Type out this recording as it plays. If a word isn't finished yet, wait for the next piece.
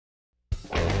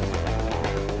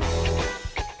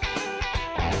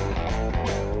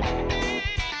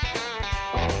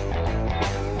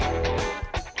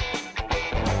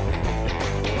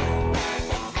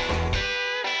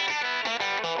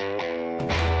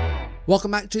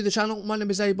Welcome back to the channel. My name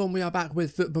is Abel and we are back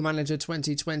with Football Manager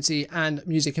 2020 and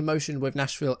Music in Motion with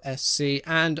Nashville SC,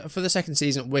 and for the second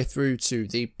season we're through to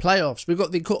the playoffs. We've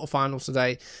got the quarterfinals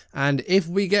today, and if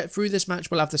we get through this match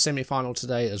we'll have the semi-final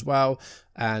today as well,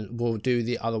 and we'll do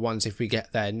the other ones if we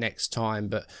get there next time.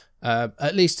 But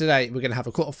at least today we're going to have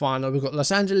a quarterfinal. We've got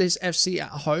Los Angeles FC at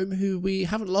home, who we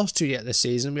haven't lost to yet this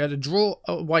season. We had a draw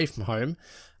away from home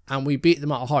and we beat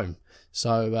them at home.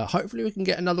 So hopefully we can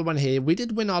get another one here. We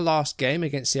did win our last game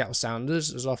against Seattle Sounders.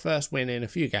 It was our first win in a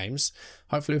few games.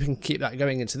 Hopefully we can keep that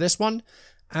going into this one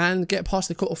and get past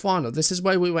the quarterfinal. This is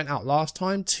where we went out last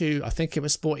time to, I think it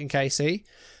was Sporting KC.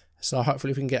 So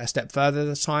hopefully we can get a step further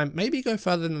this time. Maybe go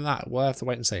further than that. We'll have to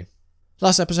wait and see.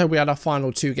 Last episode we had our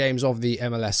final two games of the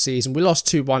MLS season. We lost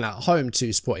 2-1 at home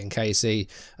to Sporting KC.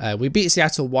 We beat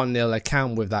Seattle 1-0, a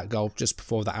cam with that goal just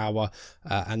before the hour,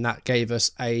 and that gave us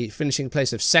a finishing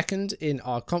place of second in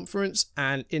our conference,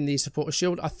 and in the Supporters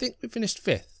Shield I think we finished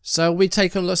 5th. So we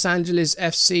take on Los Angeles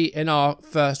FC in our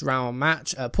first round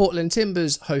match. Portland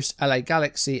Timbers host LA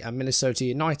Galaxy and Minnesota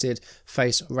United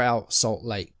face Real Salt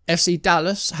Lake. FC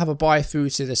Dallas have a bye through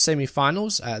to the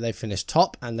semi-finals. They finished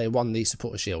top and they won the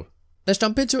Supporters Shield. Let's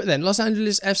jump into it then. Los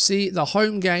Angeles FC, the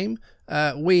home game.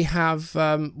 We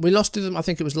lost to them, I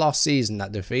think it was last season,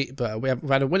 that defeat, but we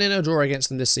had a win and a draw against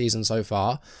them this season so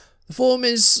far. The form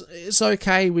it's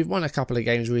okay. We've won a couple of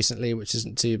games recently, which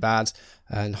isn't too bad,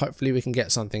 and hopefully we can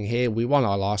get something here. We won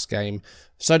our last game,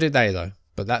 so did they though,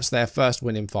 but that's their first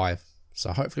win in 5.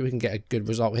 So hopefully we can get a good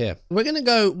result here. We're going to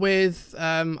go with,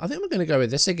 I think we're going to go with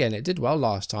this again. It did well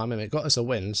last time and it got us a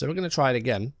win, so we're going to try it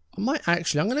again. I'm going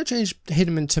to change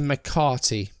Hidman to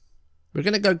McCarty. We're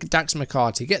going to go Dax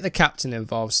McCarty, get the captain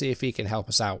involved, see if he can help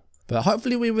us out. But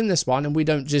hopefully we win this one and we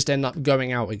don't just end up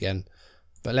going out again.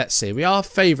 But let's see. We are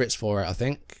favourites for it, I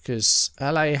think, because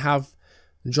LA have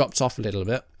dropped off a little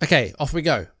bit. Okay, off we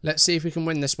go. Let's see if we can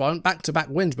win this one. Back-to-back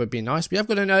wins would be nice. We have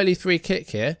got an early free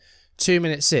kick here, 2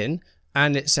 minutes in,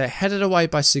 and it's headed away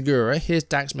by Segura. Here's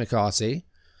Dax McCarty.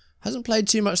 Hasn't played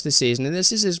too much this season, and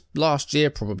this is his last year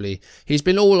probably. He's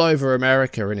been all over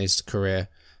America in his career.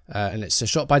 And it's a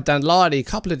shot by Danladi, a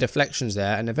couple of deflections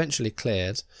there, and eventually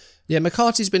cleared. Yeah,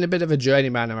 McCarty's been a bit of a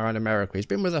journeyman around America. He's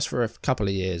been with us for a couple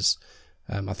of years.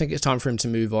 I think it's time for him to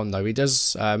move on, though. He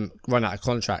does run out of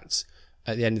contract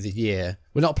at the end of the year.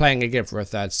 We're not playing again for a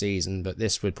third season, but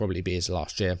this would probably be his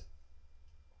last year.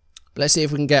 But let's see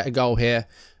if we can get a goal here,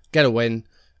 get a win,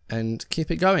 and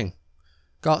keep it going.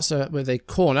 Garza with a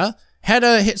corner.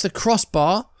 Header hits the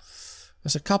crossbar.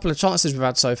 There's a couple of chances we've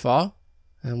had so far,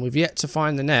 and we've yet to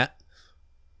find the net.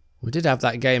 We did have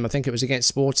that game, I think it was against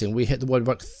Sporting. We hit the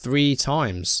woodwork 3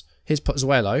 times. Here's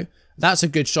Pozzuelo. That's a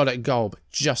good shot at goal, but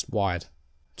just wide.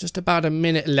 Just about a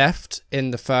minute left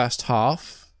in the first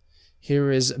half.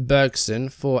 Here is Bergson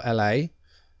for LA.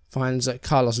 Finds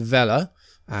Carlos Vela,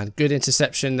 and good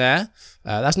interception there.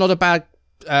 That's not a bad.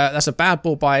 That's a bad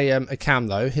ball by a cam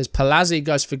though. His Palazzi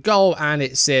goes for goal and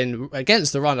it's in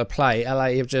against the run of play.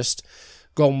 LA have just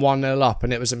gone 1-0 up,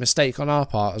 and it was a mistake on our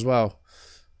part as well.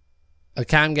 A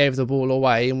cam gave the ball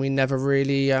away and we never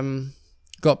really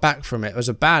got back from it. It was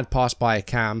a bad pass by a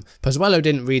cam. Pozzuelo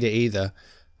didn't read it either.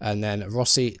 And then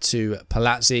Rossi to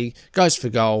Palazzi goes for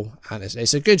goal, and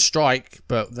it's a good strike,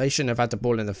 but they shouldn't have had the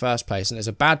ball in the first place, and it's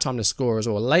a bad time to score as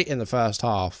well, late in the first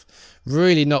half.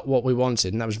 Really not what we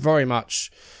wanted, and that was very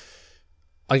much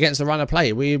against the run of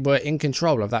play. We were in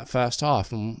control of that first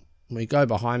half, and we go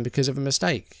behind because of a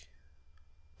mistake.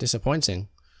 Disappointing.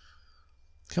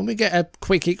 Can we get a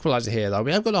quick equaliser here, though?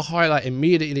 We have got a highlight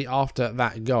immediately after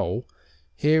that goal.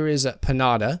 Here is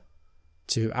Panada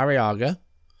to Arriaga.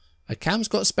 Cam's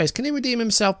got space. Can he redeem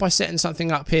himself by setting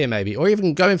something up here maybe? Or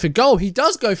even going for goal? He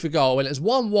does go for goal, and it's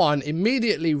 1-1,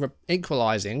 immediately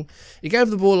equalising. He gave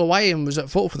the ball away and was at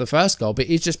fault for the first goal, but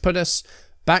he's just put us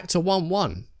back to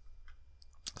 1-1.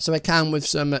 So Cam with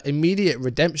some immediate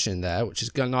redemption there, which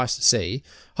is nice to see.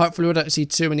 Hopefully we don't see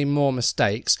too many more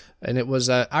mistakes. And it was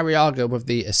Arriaga with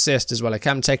the assist as well.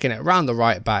 Cam taking it around the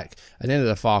right back and into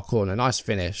the far corner. Nice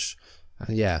finish.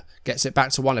 And yeah, gets it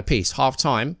back to 1 apiece. Half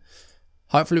time.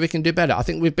 Hopefully we can do better. I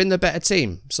think we've been the better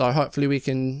team, so hopefully we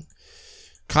can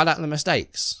cut out the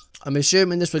mistakes. I'm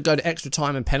assuming this would go to extra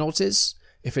time and penalties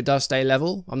if it does stay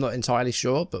level. I'm not entirely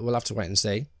sure, but we'll have to wait and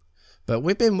see. But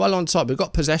we've been well on top. We've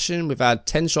got possession. We've had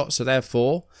 10 shots to their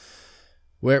 4.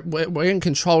 We're in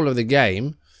control of the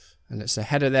game, and it's a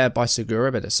header there by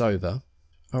Segura, but it's over.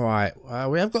 All right,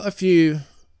 we have got a few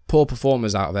poor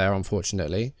performers out there,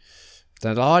 unfortunately.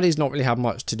 Danladi's not really had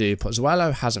much to do.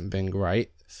 Pozzuelo hasn't been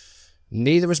great.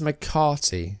 Neither is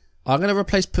McCarty. I'm going to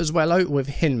replace Pozzuelo with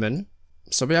Hinman.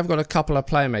 So we have got a couple of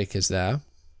playmakers there.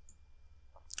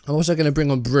 I'm also going to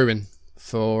bring on Bruin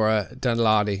for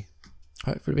Danladi.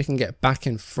 Hopefully we can get back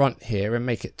in front here and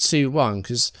make it 2-1,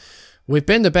 because we've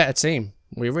been the better team.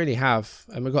 We really have.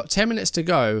 And we've got 10 minutes to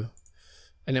go.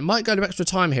 And it might go to extra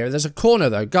time here. There's a corner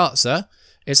though. Garza.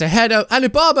 It's a header.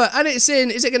 Alibaba. And it's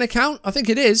in. Is it going to count? I think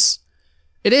it is.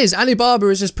 It is. Alibaba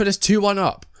has just put us 2-1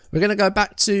 up. We're going to go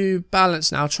back to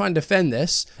balance now. Try and defend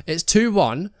this. It's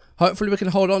 2-1. Hopefully we can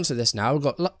hold on to this now. We've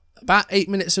got about 8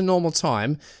 minutes of normal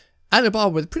time. Alibaba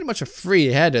with pretty much a free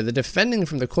header. The defending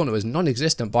from the corner was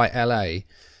non-existent by LA.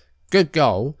 Good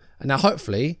goal. And now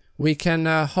hopefully we can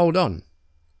hold on.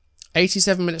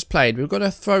 87 minutes played. We've got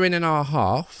a throw in our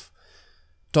half.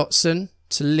 Dotson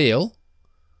to Lille.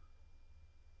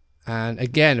 And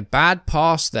again, a bad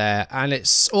pass there. And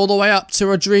it's all the way up to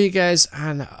Rodriguez.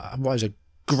 And what was a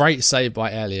great save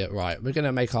by Elliott. Right, we're going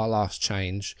to make our last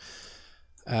change.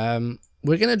 We're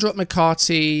going to drop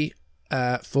McCarthy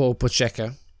for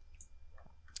Pacheco.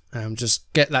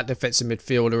 Just get that defensive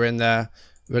midfielder in there.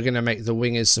 We're going to make the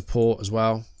wingers support as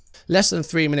well. Less than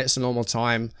 3 minutes of normal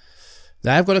time.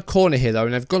 They have got a corner here though,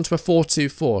 and they've gone to a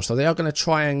 4-2-4, so they are going to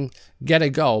try and get a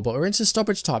goal, but we're into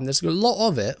stoppage time. There's a lot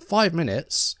of it, 5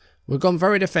 minutes. We've gone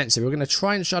very defensive. We're going to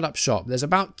try and shut up shop. There's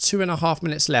about 2.5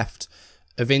 minutes left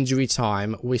of injury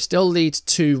time. We still lead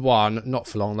 2-1, not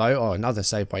for long though. Oh, another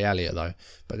save by Elliott though.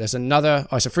 But there's another,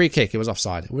 oh, it's a free kick. It was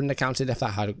offside. It wouldn't have counted if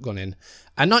that had gone in.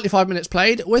 And 95 minutes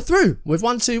played, we're through. We've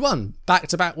won 2-1.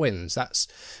 Back-to-back wins. That's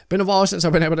been a while since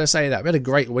I've been able to say that. We had a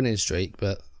great winning streak,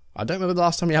 but I don't remember the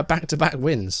last time we had back-to-back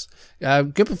wins.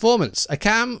 Good performance.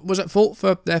 Beckham was at fault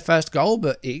for their first goal,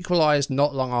 but equalised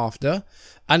not long after.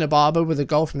 Anababa with a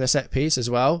goal from their set piece as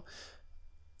well.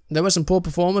 There were some poor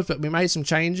performers, but we made some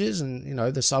changes, and you know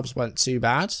the subs weren't too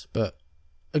bad. But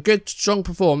a good, strong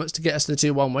performance to get us to the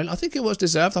 2-1 win. I think it was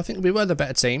deserved. I think we were the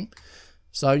better team.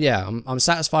 So yeah, I'm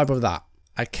satisfied with that.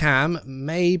 Cam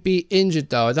may be injured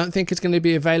though. I don't think it's going to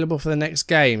be available for the next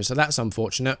game, so that's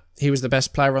unfortunate. He was the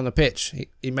best player on the pitch.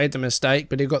 He made the mistake,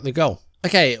 but he got the goal.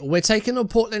 Okay, we're taking on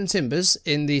Portland Timbers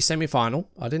in the semi-final.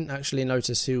 I didn't actually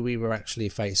notice who we were actually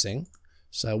facing.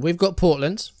 So we've got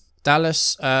Portland.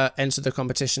 Dallas entered the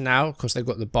competition now. Of course, they've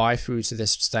got the bye through to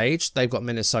this stage. They've got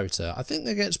Minnesota. I think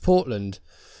against Portland,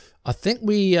 I think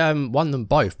we won them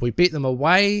both. We beat them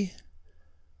away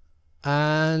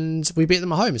and we beat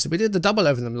them at home. So we did the double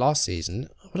over them last season.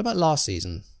 What about last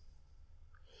season?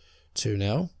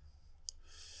 2-0.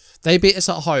 They beat us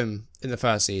at home in the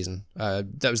first season.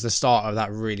 That was the start of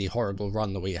that really horrible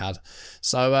run that we had.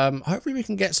 So hopefully we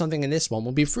can get something in this one.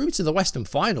 We'll be through to the Western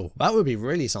Final. That would be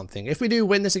really something. If we do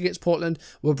win this against Portland,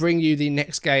 we'll bring you the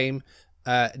next game,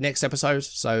 next episode.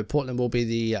 So Portland will be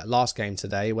the last game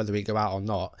today, whether we go out or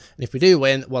not. And if we do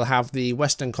win, we'll have the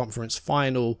Western Conference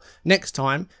Final next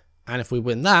time. And if we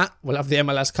win that, we'll have the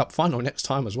MLS Cup Final next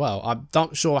time as well. I'm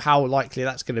not sure how likely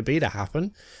that's going to be to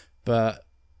happen, but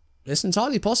it's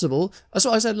entirely possible. That's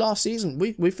what I said last season.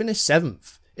 We finished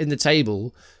 7th in the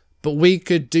table, but we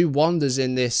could do wonders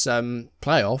in this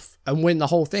playoff and win the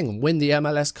whole thing and win the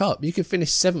MLS Cup. You could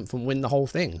finish 7th and win the whole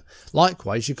thing.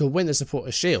 Likewise, you could win the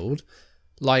Supporters' Shield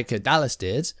like Dallas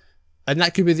did, and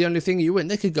that could be the only thing you win.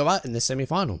 They could go out in the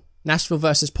semi-final. Nashville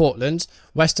versus Portland,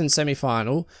 Western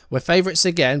semi-final. We're favourites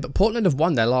again, but Portland have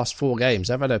won their last 4 games.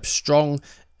 They've had a strong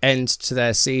end to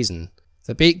their season.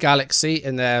 They beat Galaxy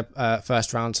in their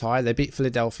first round tie. They beat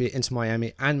Philadelphia, Inter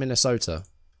Miami and Minnesota.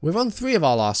 We've won 3 of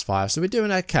our last 5, so we're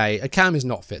doing okay. Cam is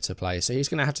not fit to play, so he's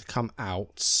going to have to come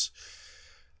out.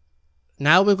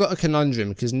 Now we've got a conundrum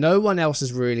because no one else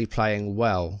is really playing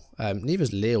well.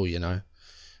 Neither's Lille, you know.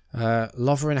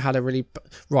 Lovren had a really...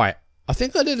 Right, I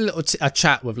think I did a little a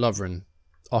chat with Lovren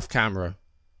off camera.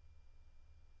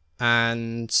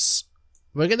 And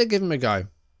we're going to give him a go.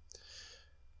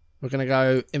 We're going to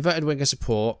go inverted winger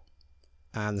support,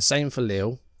 and the same for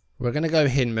Lille. We're going to go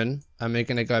Hinman, and we're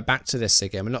going to go back to this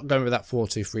again. We're not going with that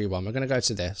 4-2-3-1. We're going to go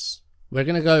to this. We're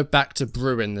going to go back to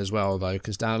Bruin as well, though,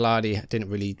 because Daniladi didn't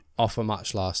really offer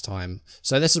much last time.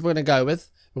 So this is what we're going to go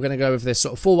with. We're going to go with this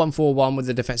sort of 4-1-4-1 with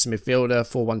the defensive midfielder,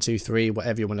 4-1-2-3,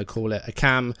 whatever you want to call it. A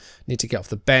Cam need to get off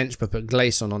the bench, but put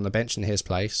Gleason on the bench in his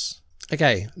place.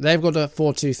 Okay, they've got a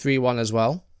 4-2-3-1 as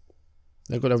well.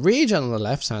 They've got a regen on the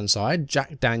left-hand side,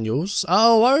 Jack Daniels.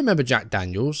 Oh, I remember Jack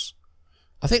Daniels.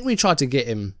 I think we tried to get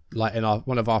him like in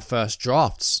one of our first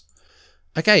drafts.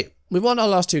 Okay, we won our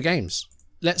last 2 games.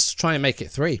 Let's try and make it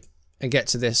 3 and get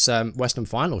to this Western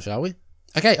Final, shall we?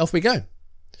 Okay, off we go.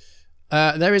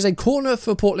 There is a corner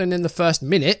for Portland in the first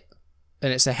minute,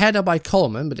 and it's a header by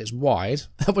Coleman, but it's wide.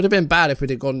 That would have been bad if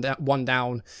we'd have gone one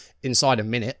down inside a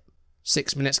minute.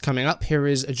 6 minutes coming up. Here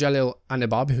is Jalil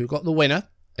Anibab, who got the winner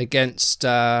against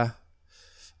Los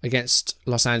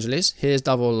Angeles. Here's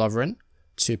Double Lovren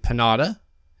to Panada.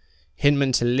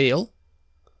 Hinman to Lille.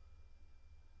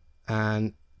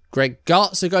 And Greg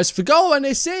Garza goes for goal, and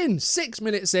it's in. 6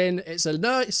 minutes in. It's a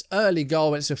nice early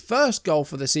goal. It's the first goal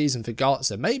for the season for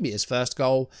Garza. Maybe his first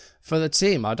goal for the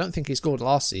team. I don't think he scored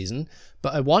last season.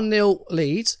 But a 1-0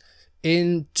 lead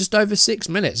in just over 6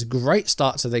 minutes. Great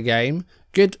start to the game.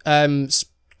 Good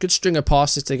string of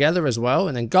passes together as well.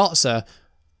 And then Garza,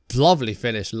 lovely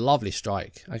finish, lovely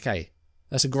strike. Okay,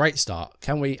 that's a great start.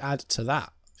 Can we add to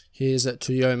that? Here's at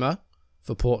Tuyoma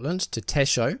for Portland to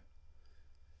Tesho.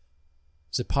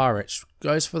 Zaparic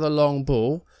goes for the long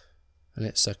ball, and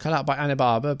it's cut out by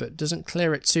Anibaba, but doesn't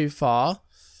clear it too far.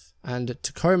 And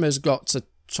Tacoma's got a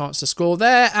chance to score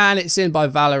there, and it's in by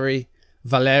Valeri,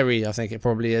 I think it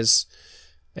probably is.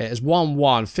 It is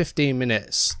 1-1, 15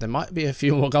 minutes. There might be a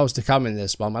few more goals to come in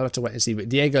this one. I'll have to wait and see. But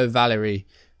Diego Valeri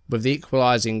with the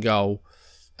equalising goal.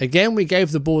 Again, we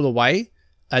gave the ball away,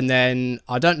 and then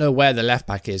I don't know where the left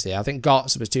back is here. I think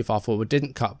Garza was too far forward,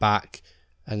 didn't cut back,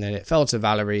 and then it fell to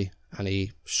Valeri. And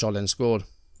he shot and scored.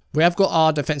 We have got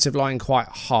our defensive line quite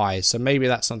high, so maybe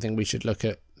that's something we should look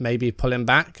at, maybe pulling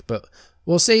back. But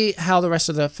we'll see how the rest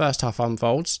of the first half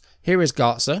unfolds. Here is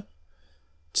Garza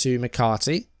to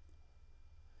McCarthy.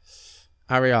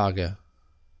 Arriaga.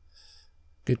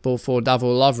 Good ball for Davor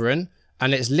Lovren.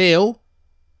 And it's Lille.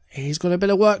 He's got a bit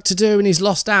of work to do and he's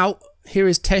lost out. Here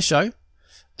is Tesho.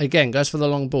 Again, goes for the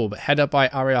long ball, but header by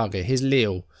Arriaga. Here's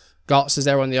Lille. Garza's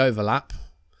there on the overlap.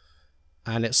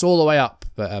 And it's all the way up,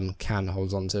 but Can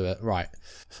holds on to it. Right.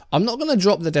 I'm not going to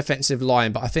drop the defensive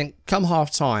line, but I think come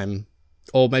half-time,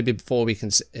 or maybe before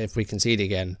if we concede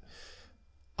again,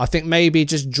 I think maybe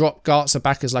just drop Garza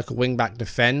back as like a wing-back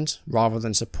defend rather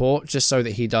than support, just so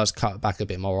that he does cut back a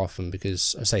bit more often,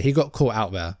 because, I say, he got caught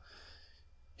out there.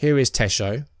 Here is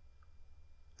Tesho.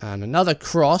 And another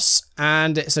cross,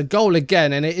 and it's a goal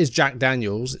again, and it is Jack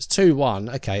Daniels. It's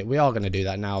 2-1. Okay, we are going to do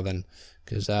that now then.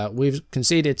 Because we've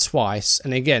conceded twice.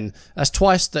 And again, that's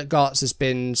twice that Garza has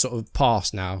been sort of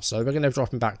passed now. So we're going to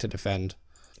drop him back to defend.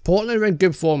 Portland are in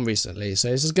good form recently. So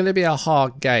this is going to be a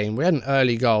hard game. We had an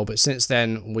early goal. But since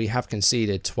then, we have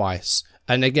conceded twice.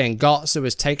 And again, Garza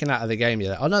was taken out of the game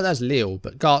yet. Oh no, that's Lille.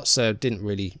 But Garza didn't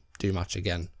really do much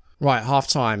again. Right, half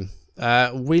time.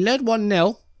 We led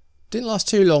 1-0. Didn't last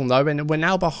too long though. And we're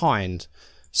now behind.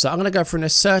 So I'm going to go for an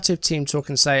assertive team talk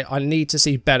and say I need to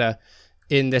see better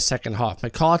in this second half.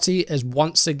 McCarthy has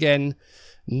once again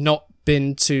not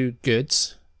been too good.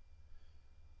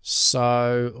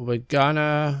 So we're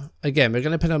gonna put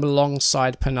him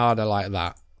alongside Panada like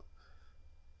that.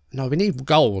 No, we need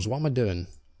goals. What am I doing?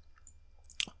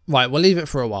 Right, we'll leave it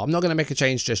for a while. I'm not going to make a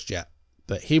change just yet.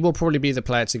 But he will probably be the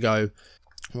player to go.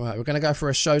 Right, we're going to go for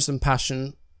a show some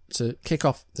passion to kick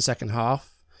off the second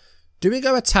half. Do we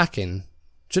go attacking?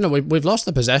 Do you know, we've lost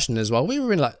the possession as well. We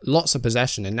were in like lots of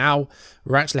possession and now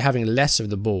we're actually having less of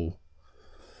the ball.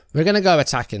 We're going to go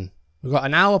attacking. We've got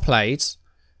an hour played.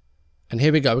 And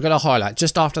here we go. We've got a highlight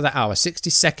just after that hour.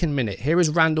 62nd minute. Here is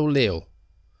Randall Lille.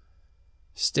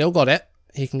 Still got it.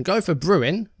 He can go for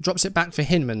Bruin. Drops it back for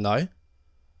Hinman though.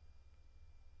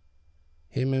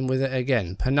 Hinman with it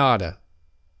again. Panada.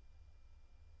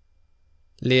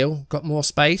 Lille got more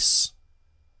space.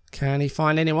 Can he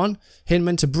find anyone?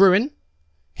 Hinman to Bruin.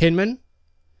 Hinman.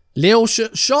 Lille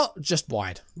shot just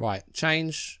wide. Right,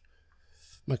 change.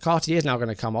 McCarthy is now going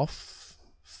to come off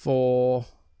for...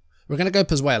 We're going to go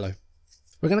Pozuelo.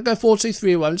 We're going to go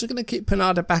 4-2-3-1. I'm just going to keep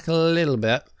Panada back a little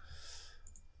bit.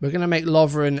 We're going to make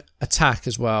Lovren attack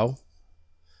as well.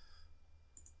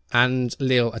 And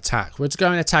Lille attack. We're just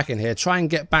going attacking here. Try and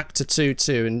get back to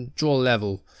 2-2 and draw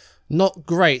level. Not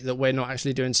great that we're not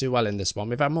actually doing too well in this one.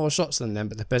 We've had more shots than them,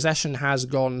 but the possession has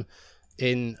gone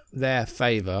in their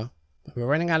favour. We're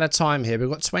running out of time here. We've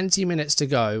got 20 minutes to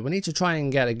go. We need to try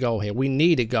and get a goal here. We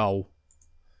need a goal.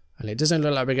 And it doesn't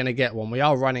look like we're going to get one. We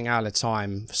are running out of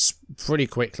time pretty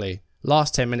quickly.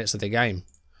 Last 10 minutes of the game.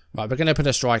 Right, we're going to put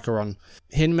a striker on.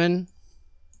 Hinman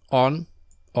on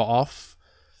or off.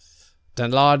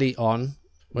 Danladi on.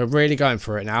 We're really going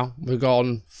for it now. We've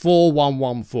gone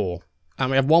 4-1-1-4. And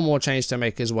we have one more change to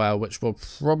make as well, which will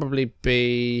probably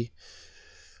be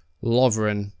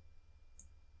Lovren.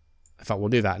 In fact, we'll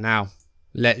do that now.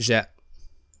 Letjet.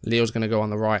 Leo's going to go on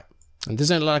the right. And it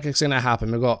doesn't look like it's going to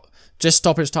happen. We've got just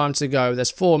stoppage time to go. There's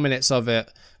 4 minutes of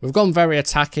it. We've gone very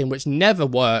attacking, which never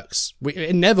works.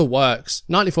 It never works.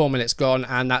 94 minutes gone,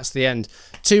 and that's the end.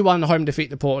 2-1 home defeat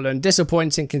to Portland.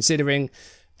 Disappointing considering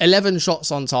 11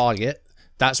 shots on target.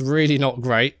 That's really not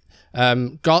great.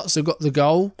 Garza got the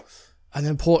goal. And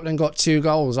then Portland got 2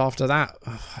 goals after that.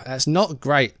 That's not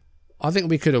great. I think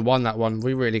we could have won that one.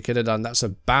 We really could have done. That's a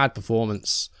bad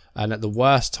performance. And at the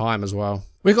worst time as well.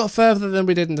 We got further than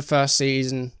we did in the first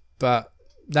season, but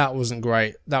that wasn't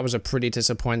great. That was a pretty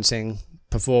disappointing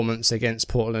performance against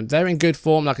Portland. They're in good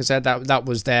form, like I said. That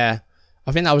was their,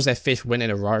 I think that was their 5th win in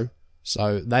a row.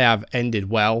 So they have ended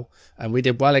well, and we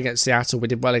did well against Seattle. We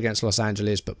did well against Los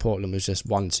Angeles, but Portland was just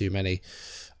one too many.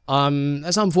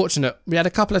 That's unfortunate. We had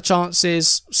a couple of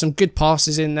chances, some good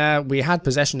passes in there. We had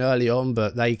possession early on,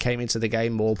 but they came into the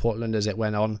game more, Portland, as it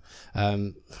went on.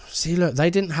 See, look, they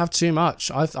didn't have too much.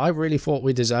 I really thought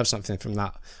we deserved something from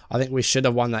that. I think we should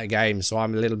have won that game, so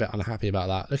I'm a little bit unhappy about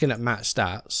that. Looking at match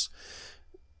stats,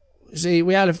 see,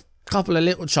 we had a couple of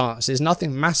little chances,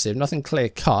 nothing massive, nothing clear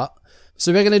cut.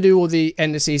 So we're going to do all the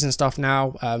end of season stuff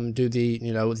now, do the,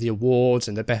 the awards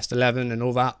and the best 11 and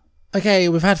all that. Okay,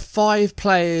 we've had 5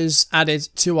 players added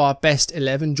to our best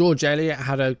 11. George Elliott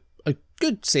had a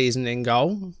good season in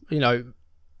goal.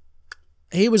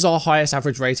 He was our highest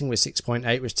average rating with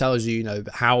 6.8, which tells you,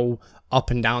 how up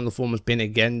and down the form has been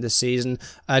again this season.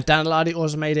 Dan Lardy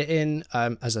also made it in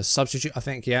as a substitute, I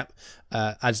think, yep.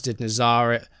 As did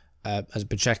Nazaret, as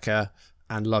Beckham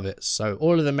and Lovett. So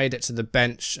all of them made it to the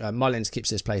bench. Mullins keeps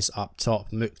his place up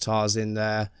top. Mukhtar's in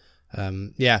there.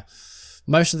 Yeah.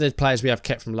 Most of the players we have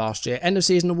kept from last year. End of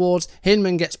season awards.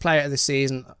 Hinman gets player of the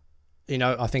season.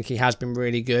 I think he has been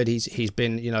really good. He's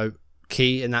been,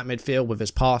 key in that midfield with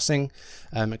his passing.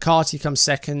 McCarthy comes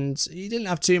second. He didn't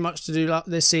have too much to do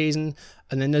this season.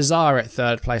 And then Nazar at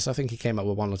 3rd place. I think he came up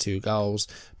with 1 or 2 goals.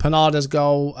 Panada's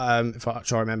goal, if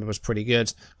I remember, was pretty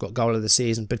good. Got goal of the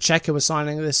season. Pacheco was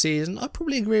signing of the season. I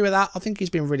probably agree with that. I think he's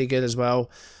been really good as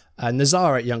well.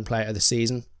 Nazar at young player of the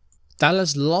season.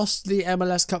 Dallas lost the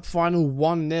MLS Cup final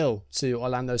 1-0 to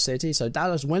Orlando City. So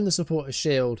Dallas win the Supporters'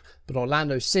 Shield, but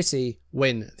Orlando City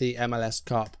win the MLS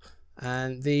Cup.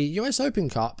 And the US Open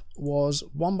Cup was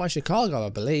won by Chicago, I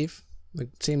believe. The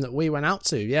team that we went out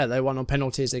to. Yeah, they won on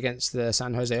penalties against the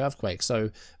San Jose Earthquake. So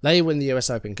they win the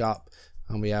US Open Cup.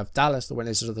 And we have Dallas, the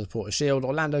winners of the Supporters' Shield.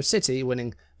 Orlando City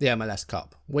winning the MLS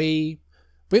Cup. We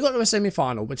got to a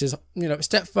semi-final, which is, a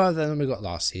step further than we got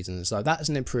last season. So that's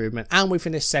an improvement. And we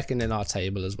finished 2nd in our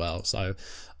table as well. So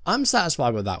I'm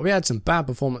satisfied with that. We had some bad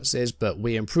performances, but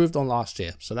we improved on last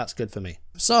year. So that's good for me.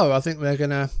 So I think we're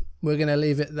gonna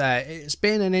leave it there. It's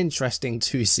been an interesting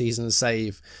 2-season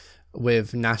save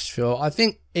with Nashville. I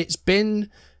think it's been...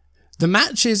 The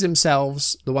matches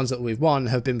themselves, the ones that we've won,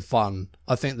 have been fun.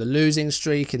 I think the losing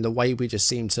streak and the way we just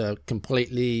seem to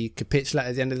completely capitulate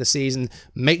at the end of the season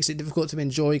makes it difficult to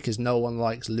enjoy because no one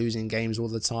likes losing games all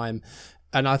the time.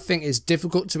 And I think it's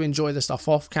difficult to enjoy the stuff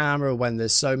off camera when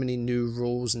there's so many new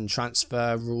rules and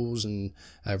transfer rules and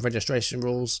registration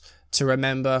rules to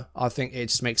remember. I think it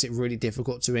just makes it really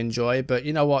difficult to enjoy. But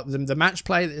you know what? The match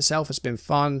play itself has been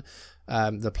fun.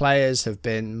 The players have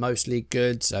been mostly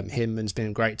good. Hinman's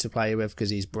been great to play with because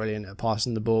he's brilliant at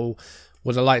passing the ball.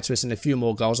 Would have liked to have seen a few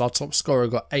more goals. Our top scorer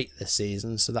got 8 this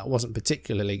season, so that wasn't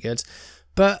particularly good.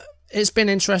 But it's been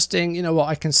interesting. You know what?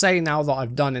 I can say now that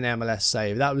I've done an MLS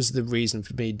save. That was the reason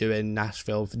for me doing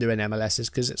Nashville, for doing MLS, is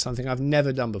because it's something I've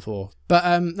never done before. But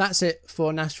that's it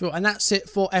for Nashville, and that's it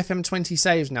for FM20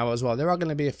 saves now as well. There are going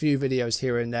to be a few videos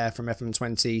here and there from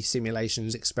FM20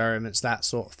 simulations, experiments, that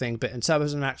sort of thing. But in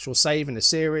terms of an actual save in a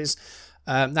series,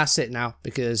 that's it now,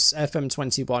 because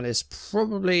FM21 is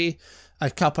probably a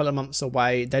couple of months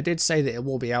away. They did say that it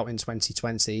will be out in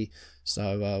 2020,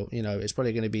 so it's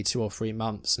probably going to be 2 or 3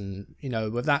 months, and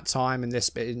with that time and this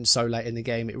being so late in the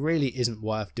game, it really isn't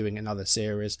worth doing another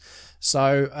series.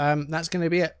 So that's going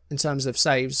to be it in terms of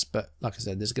saves. But like I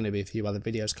said, there's going to be a few other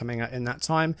videos coming out in that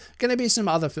time. Going to be some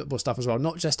other football stuff as well,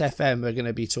 not just FM. We're going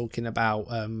to be talking about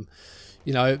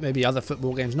maybe other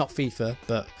football games, not FIFA,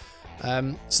 but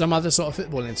some other sort of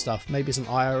footballing stuff, maybe some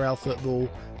IRL football.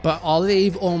 But I'll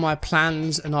leave all my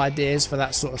plans and ideas for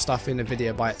that sort of stuff in a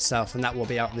video by itself, and that will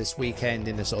be out this weekend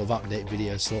in a sort of update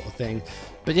video sort of thing.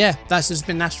 But yeah, that's just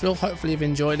been Nashville. Hopefully you've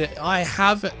enjoyed it. I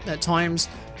have at times.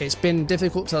 It's been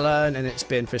difficult to learn and it's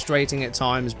been frustrating at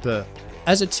times, but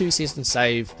as a 2-season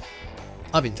save,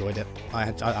 I've enjoyed it. I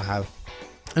have.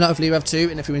 And hopefully you have too.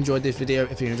 And if you enjoyed this video,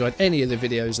 if you enjoyed any of the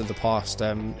videos of the past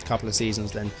couple of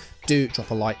seasons, then do drop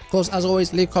a like. Of course, as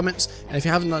always, leave comments. And if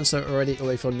you haven't done so already,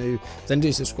 or if you're new, then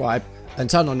do subscribe and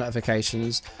turn on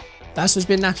notifications. That's just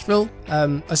been Nashville.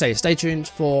 I say stay tuned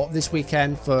for this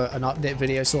weekend for an update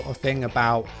video sort of thing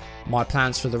about my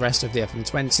plans for the rest of the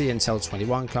FM20 until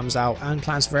 21 comes out, and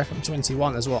plans for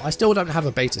FM21 as well. I still don't have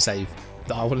a beta save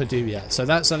that I want to do yet, so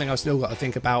that's something I've still got to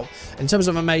think about. In terms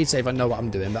of a made save, I know what I'm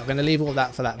doing, but I'm going to leave all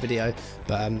that for that video.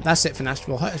 But that's it for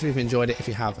Nashville. Hopefully you've enjoyed it. If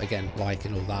you have, again, like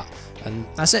and all that. And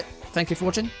that's it. Thank you for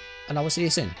watching, and I will see you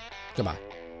soon. Goodbye.